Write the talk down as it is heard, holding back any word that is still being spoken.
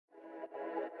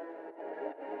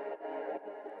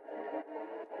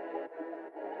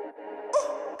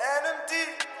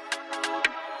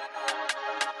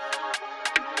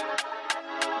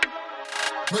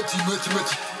Matty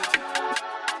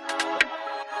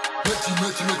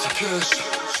cash.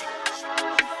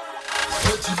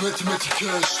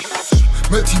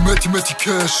 Matty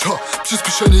cash, ha.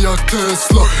 Przyspieszenie jak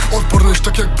Tesla, odporność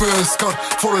tak jak Beskar.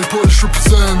 Foreign Polish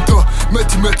representa.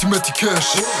 Matty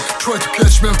cash. Try to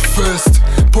catch me at the fest.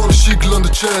 Polish eagle on the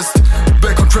chest.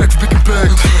 Back on track, big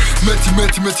impact.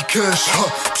 Matty cash, ha.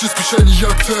 Przyspieszenie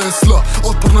jak Tesla,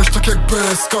 odporność tak jak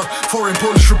Beskar. Foreign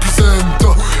Polish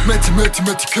representa. Matty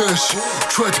cash.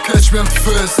 Try to catch me at the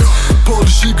fest.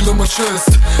 Polish eagle on my chest.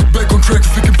 Back on track,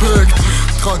 big impact.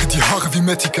 Trage die Haare wie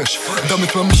Matty Cash,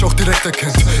 damit man mich auch direkt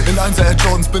erkennt. In 1er Air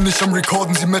Jordans bin ich am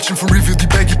Recorden, sie matchen vom Review die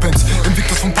Baggy Pants.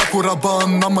 Invictus von Paco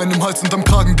Rabanne, an meinem Hals und am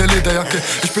Kragen der Lederjacke.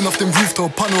 Ich bin auf dem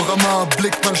Rooftop, Panorama,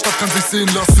 Blick, meine Stadt kann sich sehen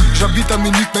lassen. J'habite à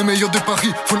Munich, même meilleur de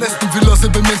Paris. Von Aston Villa,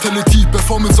 selbe Mentality,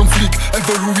 Performance on fleek,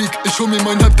 every week. Ich hol mir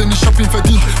meinen Hype, denn ich hab ihn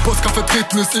verdient. Postka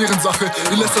vertreten ist Ehrensache,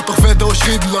 ihr lästert doch, werdet euch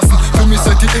reden lassen. Für mich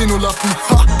seid ihr eh nur Lappen,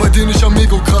 ha, bei denen ich am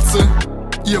Ego kratze.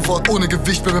 Ihr wart ohne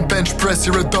Gewicht beim Benchpress,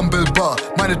 ihre Dumbbell Bar.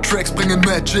 Meine Tracks bringen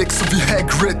Magic, so wie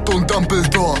Hagrid und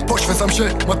Dumbledore. Poświęcam sam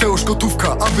się, Mateusz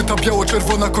gotówka, a wy ta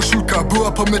biało-czerwona koszulka.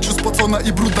 Była po meczu spocona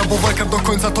i brudna, bo walka do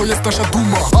końca to jest nasza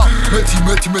duma.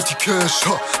 Matty cash,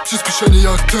 ha. Przyspieszenie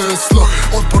jak Tesla,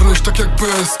 odporność tak jak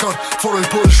Beskar. Foreign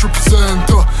Polish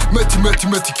representa.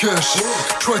 Matty cash.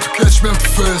 Try to catch me at the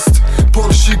fest.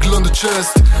 Polish eagle on the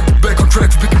chest. Back on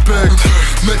track, big impact.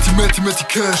 Matty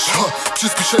cash, ha.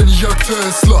 Przyspieszenie jak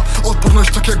Tesla,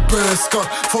 odporność tak jak Beskar.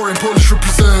 Foreign Polish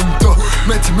representa.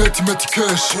 Matty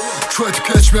cash. Try to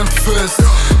catch me at the fest.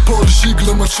 Polish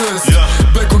eagle on my chest.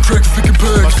 Back on track, big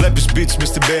impact. Μας βλέπεις beats μες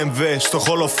στην BMW, στο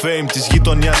Hall of Fame της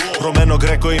γειτονιάς.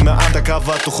 Romenogreco είμαι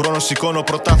undercover, του χρόνου σηκώνω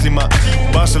πρωτάθλημα.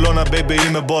 Barcelona baby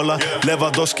είμαι μπόλα,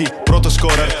 Lewandowski πρώτο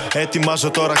σκόρερ. Ετοιμάζω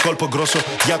τώρα κόλπο γκρόσο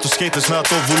για τους haters να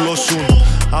το βουλώσουν.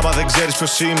 Άμα δεν ξέρεις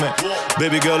ποιος είμαι,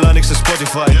 baby girl άνοιξε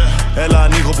Spotify. Έλα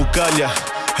ανοίγω μπουκάλια,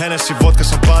 Hennessy, vodka,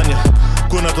 σαμπάνια.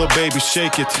 Κούνα το baby,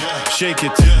 shake it, shake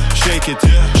it, shake it,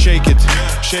 shake it,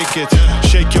 shake it,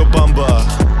 shake your bamba.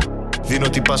 Δίνω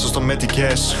την πάσα στο Matty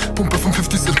cash. Pumpe von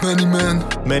 50 sind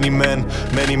Many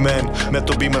men, με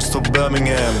το beat μας στο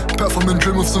Birmingham. Performing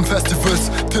dream of some festivals,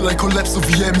 till I collapse so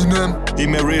wie Eminem.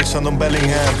 Είμαι real σαν τον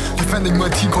Bellingham. Defending my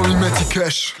team, call me Matty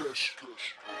cash.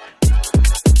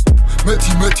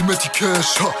 Matty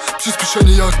cash, ha.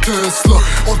 Przyspieszenie jak Tesla,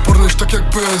 odporność tak jak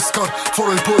Beskar.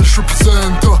 Foreign Polish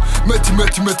representa.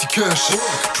 Matty cash.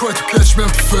 Try to catch me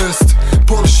at the fest.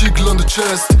 Polish eagle on the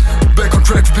chest. Back on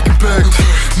track, big impact.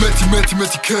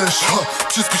 Matty cash, ha.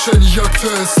 Przyspieszenie jak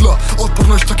Tesla,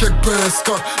 odporność tak jak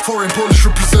Beskar. Foreign Polish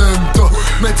representa.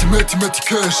 Matty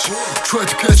cash. Try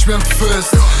to catch me at the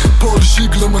fest. Polish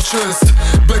eagle on my chest.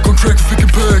 Back on track, big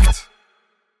impact.